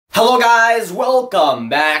Hello guys, welcome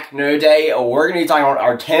back. Today we're going to be talking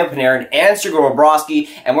about Artemi Panarin and Sergei Bobrovsky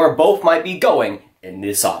and where both might be going in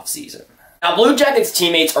this offseason. Now, Blue Jackets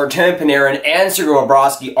teammates Artemi Panarin and Sergei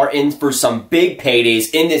Bobrovsky are in for some big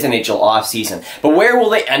paydays in this NHL offseason, but where will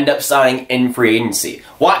they end up signing in free agency?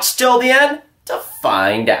 Watch till the end to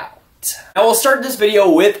find out. Now, we'll start this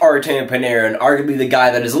video with Artemi Panarin, arguably the guy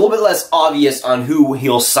that is a little bit less obvious on who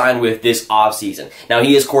he'll sign with this offseason. Now,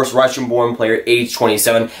 he is, of course, Russian-born player, age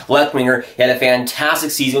 27, left winger. He had a fantastic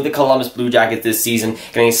season with the Columbus Blue Jackets this season,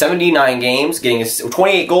 getting 79 games, getting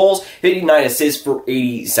 28 goals, 59 assists for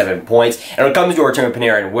 87 points. And when it comes to Artemi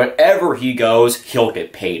Panarin, wherever he goes, he'll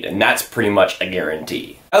get paid, and that's pretty much a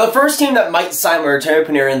guarantee. Now, the first team that might sign Artemi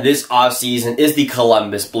Panarin this offseason is the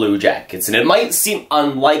Columbus Blue Jackets, and it might seem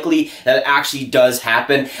unlikely that it actually does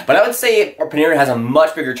happen, but I would say Panarin has a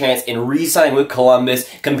much bigger chance in re-signing with Columbus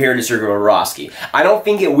compared to Sergei Bobrovsky. I don't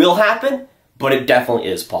think it will happen, but it definitely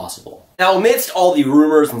is possible. Now, amidst all the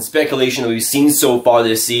rumors and speculation that we've seen so far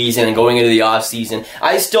this season and going into the offseason,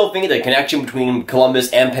 I still think the connection between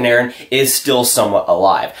Columbus and Panarin is still somewhat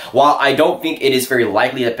alive. While I don't think it is very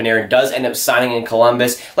likely that Panarin does end up signing in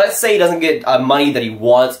Columbus, let's say he doesn't get money that he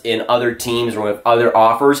wants in other teams or with other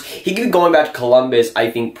offers, he could be going back to Columbus,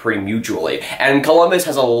 I think, pretty mutually. And Columbus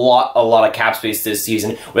has a lot of cap space this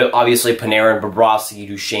season, with obviously Panarin, Bobrovsky,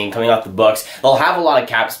 Duchesne coming off the books. They'll have a lot of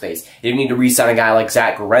cap space. They need to re-sign a guy like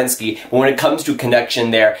Zach Werenski. But when it comes to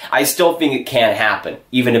connection there, I still think it can happen,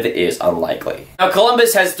 even if it is unlikely. Now,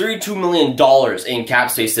 Columbus has $32 million in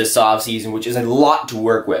cap space this offseason, which is a lot to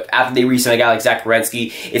work with. After they re-sign a guy like Zach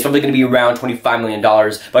Werenski, it's probably going to be around $25 million,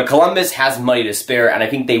 but Columbus has money to spare, and I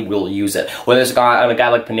think they will use it. Whether it's a guy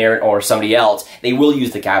like Panarin or somebody else, they will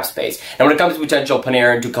use the cap space. And when it comes to potential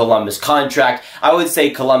Panarin to Columbus contract, I would say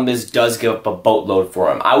Columbus does give up a boatload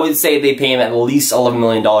for him. I would say they pay him at least $11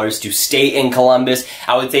 million to stay in Columbus.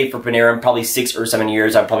 I would say for Panarin, probably 6 or 7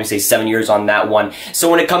 years. I'd probably say 7 years on that one. So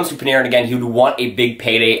when it comes to Panarin, again, he would want a big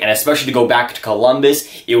payday, and especially to go back to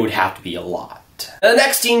Columbus, it would have to be a lot. Now, the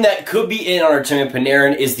next team that could be in on Artemi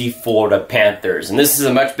Panarin is the Florida Panthers, and this is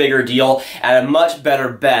a much bigger deal and a much better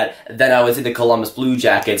bet than I would say the Columbus Blue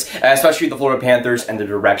Jackets, especially the Florida Panthers and the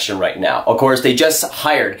direction right now. Of course, they just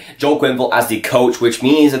hired Joe Quenneville as the coach, which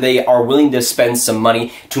means that they are willing to spend some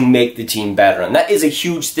money to make the team better, and that is a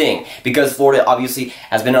huge thing because Florida obviously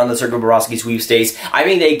has been on the Sergei Bobrovsky sweepstakes. I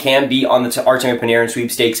think they can be on the Artemi Panarin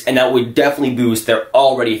sweepstakes, and that would definitely boost their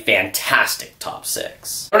already fantastic top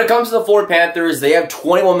six. When it comes to the Florida Panthers, they have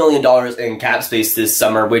 $21 million in cap space this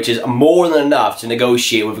summer, which is more than enough to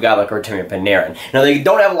negotiate with a guy like Artemi Panarin. Now, they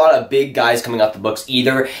don't have a lot of big guys coming off the books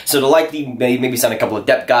either, so they'll likely maybe sign a couple of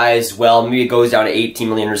depth guys. Well, maybe it goes down to $18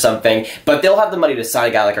 million or something, but they'll have the money to sign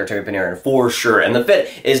a guy like Artemi Panarin for sure, and the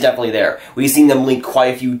fit is definitely there. We've seen them link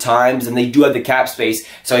quite a few times, and they do have the cap space,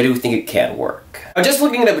 so I do think it can work. Now, just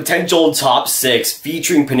looking at a potential top six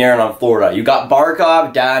featuring Panarin on Florida, you got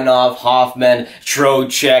Barkov, Danov, Hoffman,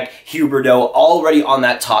 Trocheck, Huberdeau already on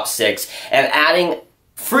that top six, and adding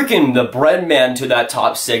freaking the bread man to that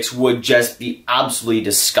top six would just be absolutely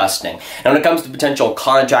disgusting. Now, when it comes to potential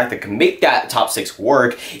contract that can make that top six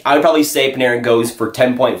work, I would probably say Panarin goes for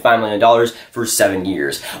 $10.5 million for 7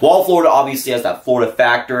 years. While Florida obviously has that Florida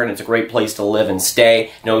factor and it's a great place to live and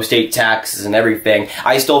stay, no state taxes and everything,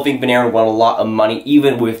 I still think Panarin would want a lot of money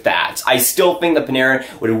even with that. I still think that Panarin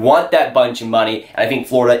would want that bunch of money, and I think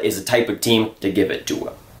Florida is the type of team to give it to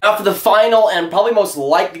him. Now, for the final and probably most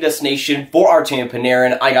likely destination for Artemi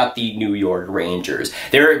Panarin, I got the New York Rangers.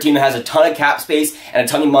 They're a team that has a ton of cap space and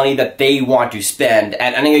a ton of money that they want to spend.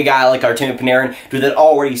 And adding a guy like Artemi Panarin to that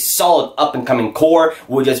already solid up-and-coming core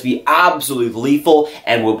would just be absolutely lethal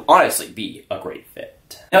and would honestly be a great fit.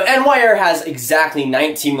 Now, NYR has exactly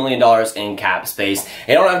 $19 million in cap space.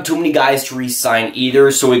 They don't have too many guys to re-sign either,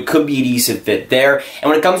 so it could be a decent fit there. And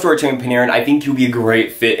when it comes to Artemi Panarin, I think he'll be a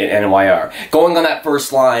great fit in NYR. Going on that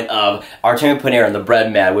first line of Artemi Panarin, the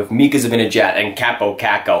bread man, with Mika Zibanejad and Capo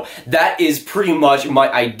Caco, that is pretty much my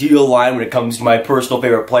ideal line when it comes to my personal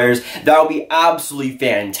favorite players. That would be absolutely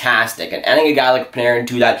fantastic. And adding a guy like Panarin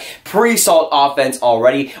to that pretty solid offense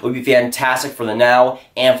already would be fantastic for the now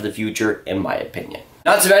and for the future, in my opinion.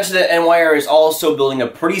 Not to mention that NYR is also building a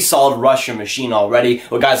pretty solid Russian machine already,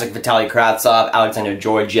 with guys like Vitaly Kravtsov, Alexander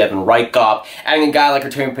Georgiev, and Rykov. Adding a guy like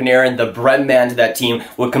Artemi Panarin, the bread man, to that team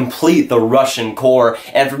would complete the Russian core.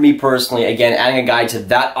 And for me personally, again, adding a guy to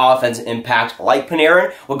that offensive impact like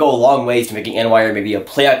Panarin will go a long ways to making NYR maybe a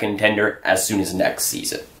playoff contender as soon as next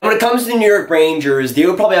season. When Now, when it comes to the New York Rangers, they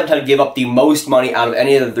would probably have to give up the most money out of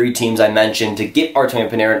any of the three teams I mentioned to get Artemi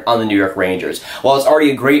Panarin on the New York Rangers. While it's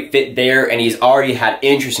already a great fit there, and he's already had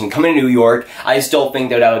interest in coming to New York, I still think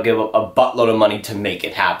they would have to give up a buttload of money to make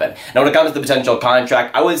it happen. Now, when it comes to the potential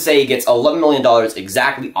contract, I would say he gets $11 million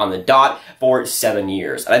exactly on the dot for 7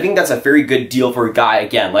 years. And I think that's a very good deal for a guy,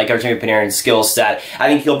 again, like Artemi Panarin's skill set. I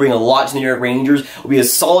think he'll bring a lot to the New York Rangers, will be a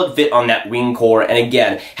solid fit on that wing core, and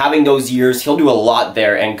again, having those years, he'll do a lot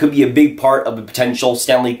there, and could be a big part of a potential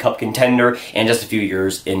Stanley Cup contender in just a few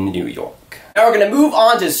years in New York. Now we're going to move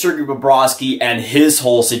on to Sergei Bobrovsky and his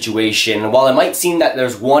whole situation. While it might seem that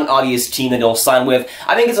there's one obvious team that he'll sign with,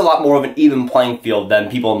 I think it's a lot more of an even playing field than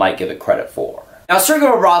people might give it credit for. Now, Sergei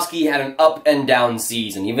Bobrovsky had an up and down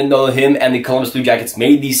season, even though him and the Columbus Blue Jackets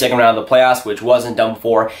made the second round of the playoffs, which wasn't done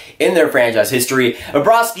before in their franchise history.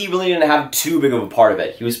 Bobrovsky really didn't have too big of a part of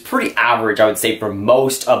it. He was pretty average, I would say, for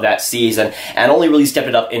most of that season, and only really stepped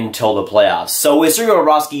it up until the playoffs. So with Sergei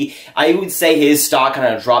Bobrovsky, I would say his stock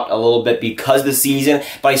kind of dropped a little bit because of the season,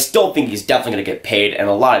 but I still think he's definitely going to get paid, and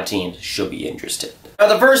a lot of teams should be interested. Now,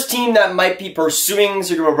 the first team that might be pursuing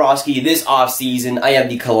Sergei Bobrovsky this offseason, I have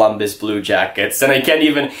the Columbus Blue Jackets. And I can't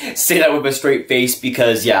even say that with a straight face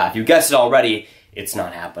because, yeah, if you guessed it already, it's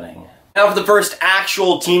not happening. Now, for the first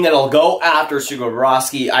actual team that'll go after Sergei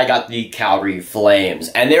Bobrovsky, I got the Calgary Flames.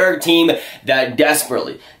 And they're a team that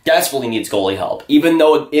desperately needs goalie help. Even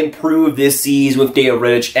though it improved this season with Dave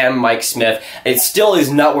Rittich and Mike Smith, it still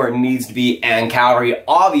is not where it needs to be, and Calgary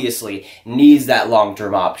obviously needs that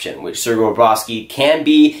long-term option, which Sergei Bobrovsky can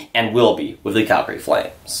be and will be with the Calgary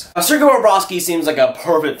Flames. Now, Sergei Bobrovsky seems like a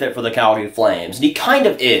perfect fit for the Calgary Flames, and he kind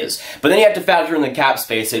of is, but then you have to factor in the cap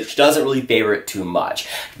space, which doesn't really favor it too much.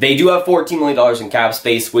 They do have $14 million in cap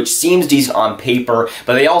space, which seems decent on paper,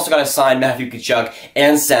 but they also got to sign Matthew Tkachuk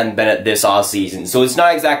and Sam Bennett this offseason, so it's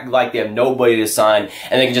not exactly like they have nobody to sign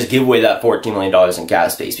and they can just give away that $14 million in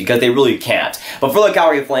cap space, because they really can't. But for the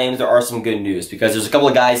Calgary Flames, there are some good news, because there's a couple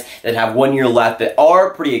of guys that have 1 year left that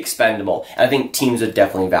are pretty expendable, and I think teams would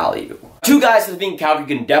definitely value. Two guys that I think Calgary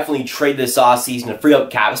can definitely trade this offseason to free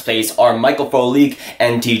up cap space are Michael Frolik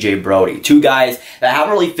and TJ Brodie. Two guys that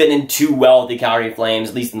haven't really fit in too well with the Calgary Flames,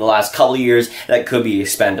 at least in the last couple of years, that could be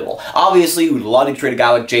expendable. Obviously, we'd love to trade a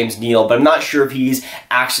guy like James Neal, but I'm not sure if he's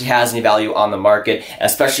actually has any value on the market,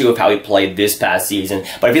 especially with how he played this past season.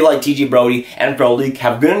 But I feel like TJ Brodie and Frolik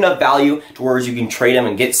have good enough value to where you can trade them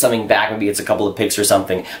and get something back, maybe it's a couple of picks or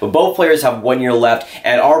something. But both players have 1 year left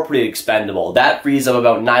and are pretty expendable. That frees up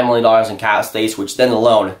about $9 million in cap space, which then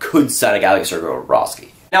alone could sign a guy like Sergei Bobrovsky.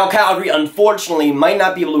 Now, Calgary, unfortunately, might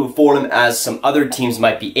not be able to afford him as some other teams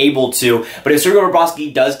might be able to, but if Sergei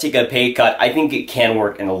Bobrovsky does take a pay cut, I think it can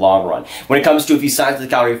work in the long run. When it comes to if he signs to the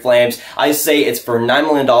Calgary Flames, I say it's for $9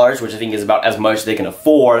 million, which I think is about as much as they can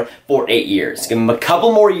afford for 8 years. Give him a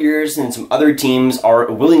couple more years than some other teams are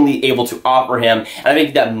willingly able to offer him, and I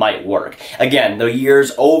think that might work. Again, the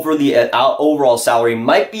years over the overall salary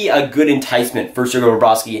might be a good enticement for Sergei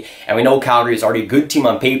Bobrovsky, and we know Calgary is already a good team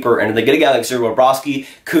on paper, and if they get a guy like Sergei Bobrovsky,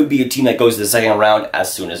 could be a team that goes to the second round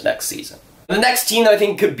as soon as next season. The next team that I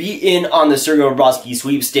think could be in on the Sergei Bobrovsky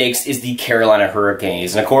sweepstakes is the Carolina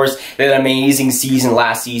Hurricanes. And of course, they had an amazing season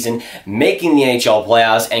last season, making the NHL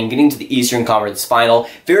playoffs and getting to the Eastern Conference Final.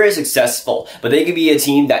 Very successful, but they could be a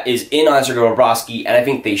team that is in on Sergei Bobrovsky, and I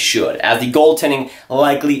think they should, as the goaltending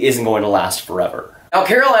likely isn't going to last forever. Now,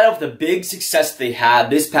 Carolina, with the big success they had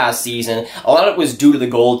this past season, a lot of it was due to the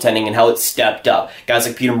goaltending and how it stepped up. Guys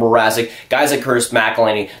like Peter Mrazek, guys like Curtis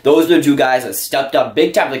McElhinney, those are the two guys that stepped up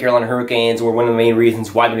big time for the Carolina Hurricanes, were one of the main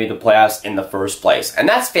reasons why they made the playoffs in the first place. And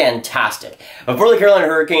that's fantastic. But for the Carolina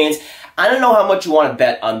Hurricanes, I don't know how much you want to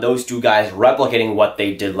bet on those two guys replicating what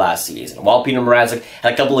they did last season. While Peter Mrazek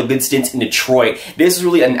had a couple of good stints in Detroit, this is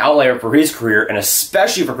really an outlier for his career, and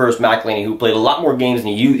especially for Curtis McElhinney, who played a lot more games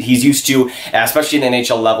than he's used to, especially in the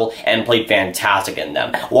NHL level, and played fantastic in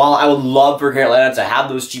them. While I would love for Carolina to have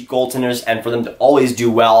those cheap goaltenders and for them to always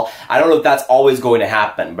do well, I don't know if that's always going to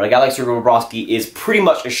happen, but a guy like Sergei Bobrovsky is pretty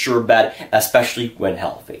much a sure bet, especially when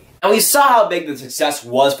healthy. And we saw how big the success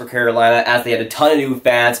was for Carolina, as they had a ton of new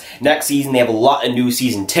fans. Next season, they have a lot of new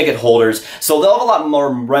season ticket holders, so they'll have a lot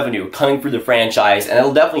more revenue coming through the franchise, and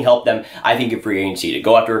it'll definitely help them, I think, in free agency to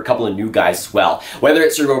go after a couple of new guys as well. Whether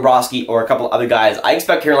it's Sergei Bobrovsky or a couple of other guys, I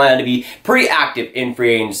expect Carolina to be pretty active in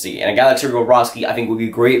free agency, and a guy like Sergei Bobrovsky, I think, would be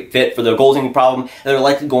a great fit for the goaltending problem that they're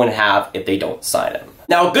likely going to have if they don't sign him.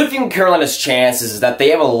 Now, a good thing with Carolina's chances is that they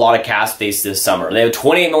have a lot of cap space this summer. They have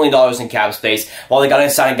 $28 million in cap space. While they got to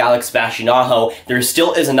sign a guy like Sebastian Aho, there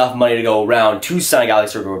still is enough money to go around to sign a guy like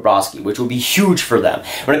Sergei Bobrovsky, which would be huge for them.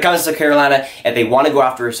 When it comes to Carolina, if they want to go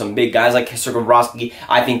after some big guys like Sergei Bobrovsky,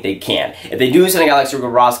 I think they can. If they do sign a guy like Sergei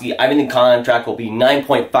Bobrovsky, I think the contract will be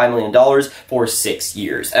 $9.5 million for 6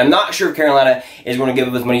 years. And I'm not sure if Carolina is going to give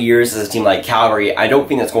up as many years as a team like Calgary. I don't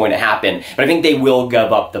think that's going to happen, but I think they will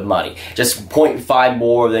give up the money. Just 0.5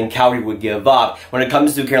 more than Calgary would give up. When it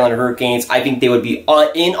comes to Carolina Hurricanes, I think they would be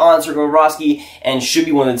in on Sergei Bobrovsky and should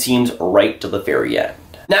be one of the teams right to the very end.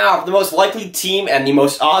 Now, for the most likely team and the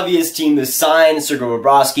most obvious team to sign Sergei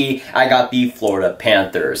Bobrovsky, I got the Florida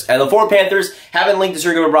Panthers. And the Florida Panthers haven't linked to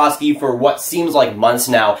Sergei Bobrovsky for what seems like months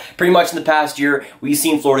now. Pretty much in the past year, we've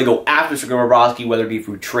seen Florida go after Sergei Bobrovsky, whether it be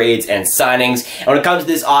through trades and signings. And when it comes to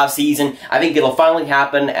this offseason, I think it'll finally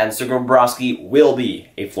happen and Sergei Bobrovsky will be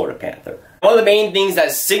a Florida Panther. One of the main things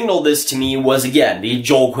that signaled this to me was, again, the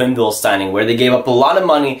Joel Quenneville signing, where they gave up a lot of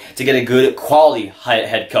money to get a good quality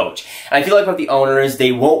head coach. And I feel like with the owners,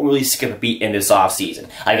 they won't really skip a beat in this offseason.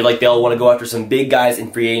 I feel like they'll want to go after some big guys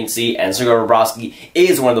in free agency, and Sergei Bobrovsky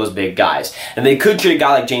is one of those big guys. And they could trade a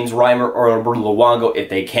guy like James Reimer or Roberto Luongo if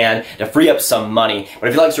they can to free up some money. But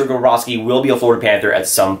I feel like Sergei Bobrovsky will be a Florida Panther at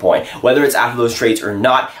some point. Whether it's after those trades or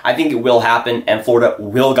not, I think it will happen, and Florida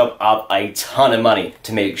will give up a ton of money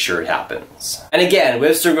to make sure it happens. And again,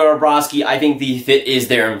 with Sergei Bobrovsky, I think the fit is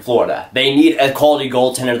there in Florida. They need a quality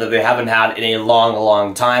goaltender that they haven't had in a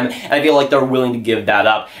long time, and I feel like they're willing to give that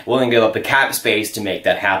up, willing to give up the cap space to make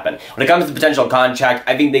that happen. When it comes to potential contract,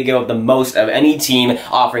 I think they give up the most of any team,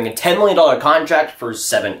 offering a $10 million contract for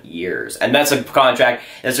 7 years. And that's a contract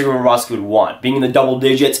that Sergei Bobrovsky would want. Being in the double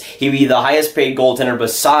digits, he'd be the highest paid goaltender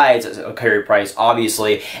besides Carey Price,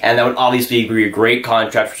 obviously, and that would obviously be a great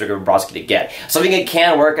contract for Sergei Bobrovsky to get. Something that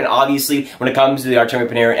can work, and obviously, when it comes to the Artemi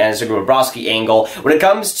Panarin and Sergei Bobrovsky angle, when it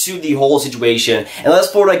comes to the whole situation, unless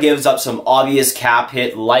Florida gives up some obvious cap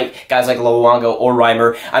hit like guys like Luongo or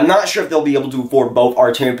Reimer, I'm not sure if they'll be able to afford both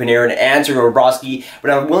Artemi Panarin and Sergei Bobrovsky, but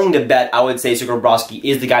I'm willing to bet I would say Sergei Bobrovsky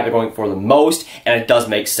is the guy they're going for the most, and it does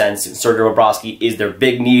make sense since Sergei Bobrovsky is their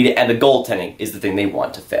big need and the goaltending is the thing they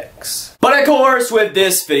want to fix. But of course, with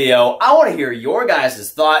this video, I want to hear your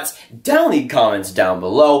guys' thoughts down in the comments down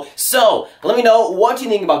below. So, let me know what you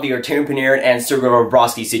think about the Artemi Panarin and Sergei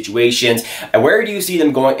Bobrovsky situations, and where do you see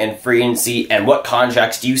them going in free agency, and what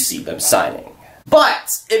contracts do you see them signing?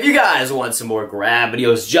 But, if you guys want some more Grav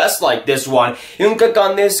videos just like this one, you can click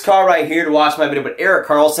on this card right here to watch my video with Erik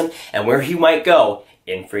Karlsson and where he might go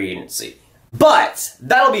in free agency. But,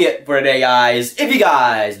 that'll be it for today, guys. If you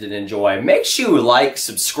guys did enjoy, make sure you like,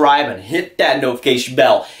 subscribe, and hit that notification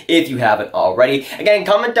bell if you haven't already. Again,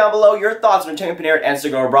 comment down below your thoughts on Artemi Panarin and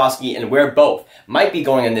Sergei Bobrovsky and where both might be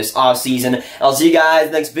going in this offseason. I'll see you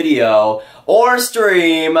guys next video or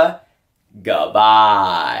stream.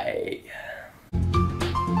 Goodbye.